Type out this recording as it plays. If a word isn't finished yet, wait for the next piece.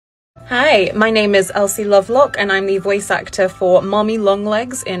Hi, my name is Elsie Lovelock and I'm the voice actor for Mommy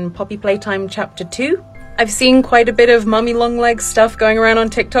Longlegs in Poppy Playtime Chapter 2. I've seen quite a bit of Mommy Longlegs stuff going around on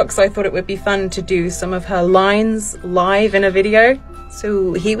TikTok, so I thought it would be fun to do some of her lines live in a video.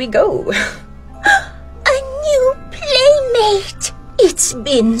 So here we go. A new playmate! It's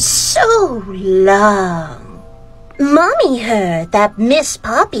been so long. Mommy heard that Miss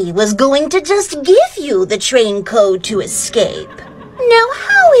Poppy was going to just give you the train code to escape. Now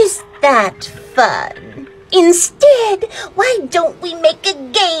how is that fun? Instead, why don't we make a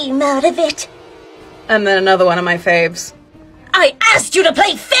game out of it? And then another one of my faves. I asked you to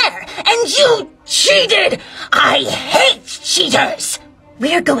play fair, and you cheated! I hate cheaters!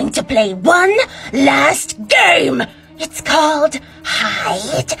 We're going to play one last game. It's called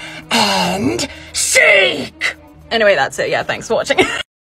Hide and Seek. Anyway, that's it. Yeah, thanks for watching.